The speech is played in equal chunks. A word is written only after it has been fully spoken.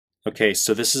Okay,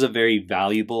 so this is a very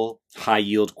valuable,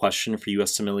 high-yield question for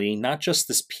USMLE, not just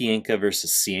this P-ANCA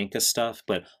versus C-ANCA stuff,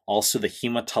 but also the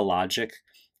hematologic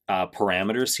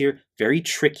parameters here. Very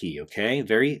tricky, okay?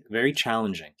 Very, very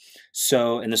challenging.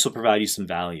 So, and this will provide you some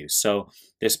value. So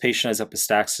this patient has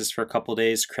epistaxis for a couple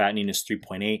days. Creatinine is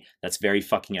 3.8. That's very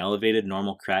fucking elevated.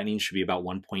 Normal creatinine should be about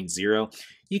 1.0.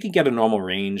 You can get a normal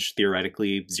range,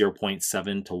 theoretically,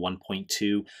 0.7 to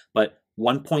 1.2, but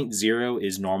 1.0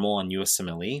 is normal on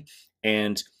USMLE.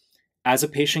 And as a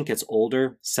patient gets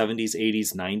older, 70s,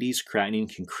 80s, 90s,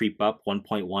 creatinine can creep up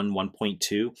 1.1,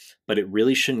 1.2, but it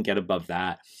really shouldn't get above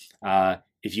that.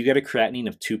 If you get a creatinine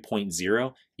of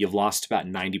 2.0, you've lost about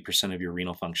 90% of your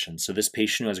renal function. So this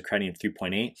patient who has a creatinine of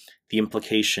 3.8, the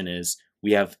implication is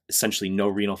we have essentially no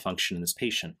renal function in this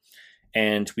patient.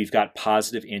 And we've got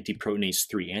positive antiproteinase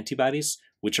 3 antibodies,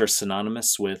 which are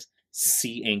synonymous with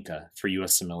C-ANCA for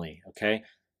USMLE, okay?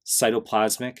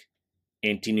 Cytoplasmic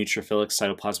anti-neutrophilic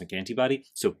cytoplasmic antibody.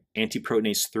 So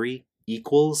antiproteinase 3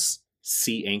 equals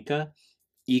C-ANCA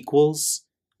equals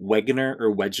Wegener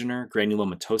or Wegener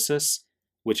granulomatosis,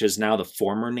 which is now the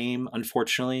former name,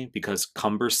 unfortunately, because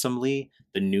cumbersomely,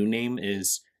 the new name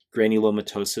is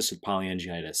granulomatosis with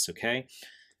polyangiitis, okay?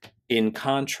 In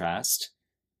contrast,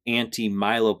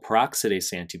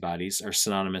 anti-myeloperoxidase antibodies are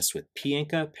synonymous with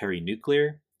P-ANCA,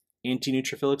 perinuclear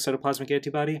anti-neutrophilic cytoplasmic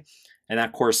antibody, and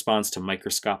that corresponds to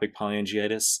microscopic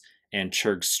polyangiitis and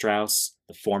Churg-Strauss.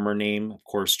 The former name, of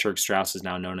course, Churg-Strauss is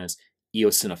now known as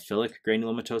eosinophilic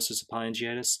granulomatosis of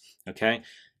polyangiitis, okay?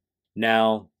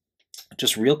 Now,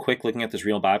 just real quick, looking at this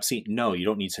renal biopsy, no, you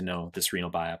don't need to know this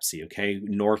renal biopsy, okay?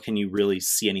 Nor can you really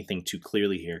see anything too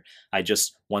clearly here. I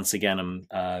just, once again, I'm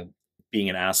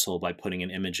being an asshole by putting an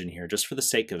image in here just for the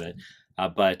sake of it.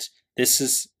 But this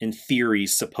is, in theory,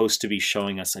 supposed to be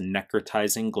showing us a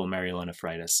necrotizing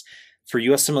glomerulonephritis. For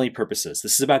USMLE purposes,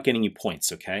 this is about getting you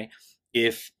points, okay?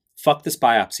 Fuck this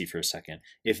biopsy for a second.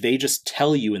 If they just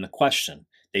tell you in the question,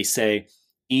 they say,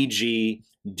 e.g.,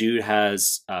 dude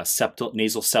has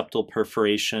nasal septal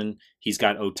perforation, he's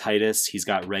got otitis, he's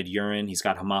got red urine, he's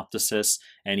got hemoptysis,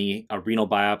 and a renal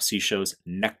biopsy shows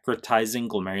necrotizing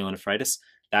glomerulonephritis,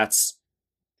 that's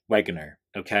Wegener,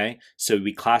 okay? So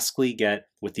we classically get,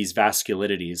 with these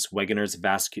vasculitides, Wegener's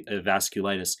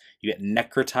vasculitis, you get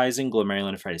necrotizing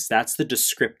glomerulonephritis. That's the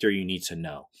descriptor you need to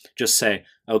know. Just say,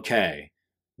 okay,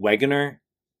 Wegener,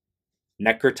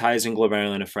 necrotizing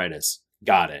glomerulonephritis.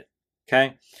 Got it,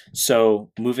 okay?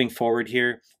 So moving forward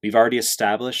here, we've already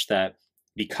established that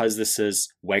because this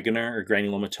is Wegener or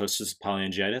granulomatosis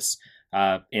polyangiitis,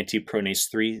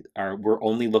 antiproteinase 3, we're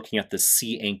only looking at the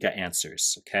C-ANCA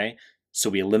answers, okay? So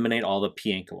we eliminate all the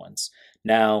P-ANCA ones.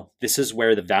 Now, this is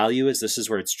where the value is. This is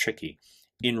where it's tricky.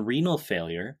 In renal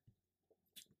failure,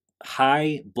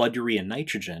 high blood urea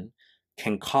nitrogen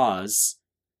can cause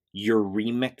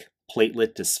uremic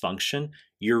platelet dysfunction.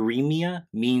 Uremia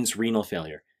means renal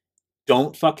failure.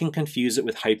 Don't fucking confuse it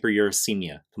with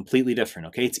hyperuricemia. Completely different,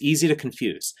 okay? It's easy to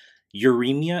confuse.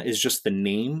 Uremia is just the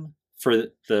name for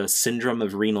the syndrome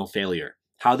of renal failure.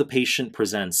 How the patient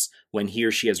presents when he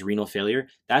or she has renal failure,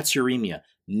 that's uremia.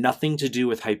 Nothing to do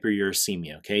with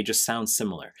hyperuricemia, okay? Just sounds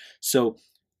similar. So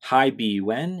high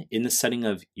BUN in the setting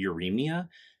of uremia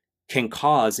can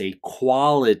cause a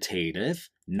qualitative,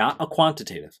 not a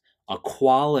quantitative, a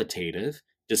qualitative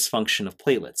dysfunction of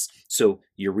platelets. So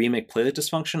uremic platelet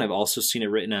dysfunction, I've also seen it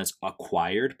written as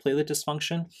acquired platelet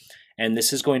dysfunction. And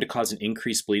this is going to cause an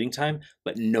increased bleeding time,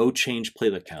 but no change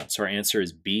platelet count. So our answer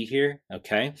is B here,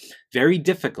 okay? Very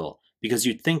difficult, because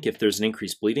you'd think if there's an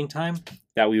increased bleeding time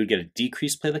that we would get a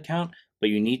decreased platelet count, but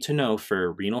you need to know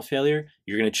for renal failure,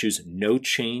 you're going to choose no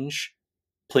change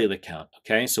platelet count,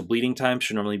 okay? So bleeding time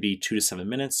should normally be 2 to 7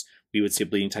 minutes. We would see a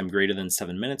bleeding time greater than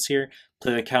 7 minutes here.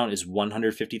 Platelet count is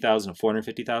 150,000 to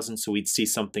 450,000, so we'd see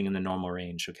something in the normal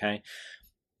range, okay?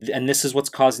 And this is what's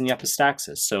causing the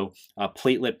epistaxis. So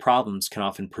platelet problems can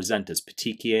often present as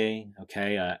petechiae,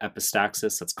 okay,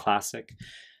 epistaxis, that's classic.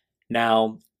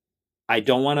 Now, I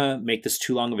don't want to make this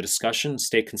too long of a discussion,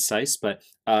 stay concise, but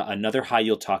another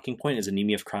high-yield talking point is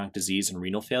anemia of chronic disease and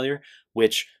renal failure,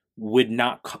 which in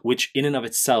and of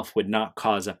itself would not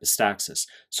cause epistaxis.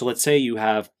 So let's say you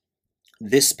have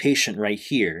this patient right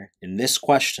here in this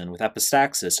question with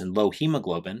epistaxis and low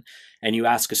hemoglobin, and you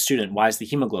ask a student, why is the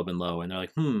hemoglobin low? And they're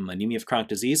like, anemia of chronic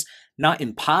disease? Not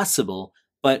impossible,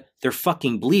 but they're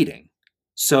fucking bleeding.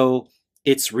 So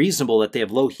it's reasonable that they have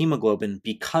low hemoglobin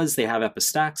because they have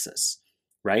epistaxis,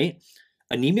 right?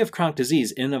 Anemia of chronic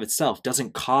disease in and of itself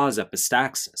doesn't cause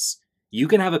epistaxis. You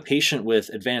can have a patient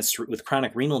with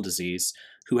chronic renal disease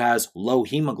who has low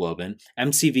hemoglobin.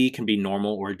 MCV can be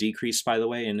normal or decreased, by the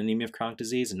way, in anemia of chronic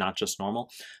disease, and not just normal.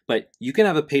 But you can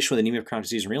have a patient with anemia of chronic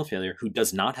disease and renal failure who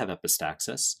does not have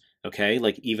epistaxis, okay?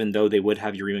 Like even though they would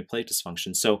have uremic platelet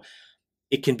dysfunction. So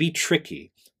it can be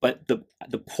tricky, but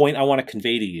the point I want to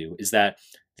convey to you is that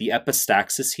the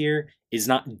epistaxis here is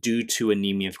not due to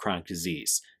anemia of chronic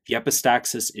disease. The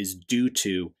epistaxis is due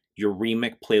to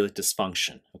uremic platelet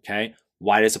dysfunction, okay?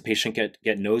 Why does a patient get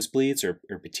nosebleeds or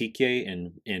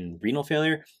petechiae in renal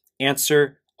failure?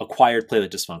 Answer, acquired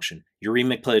platelet dysfunction,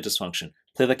 uremic platelet dysfunction,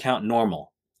 platelet count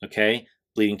normal, okay?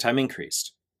 Bleeding time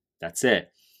increased. That's it.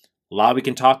 A lot we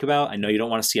can talk about. I know you don't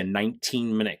want to see a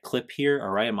 19-minute clip here, all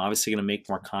right? I'm obviously going to make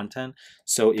more content.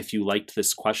 So if you liked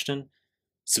this question,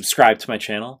 subscribe to my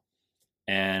channel,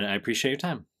 and I appreciate your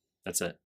time. That's it.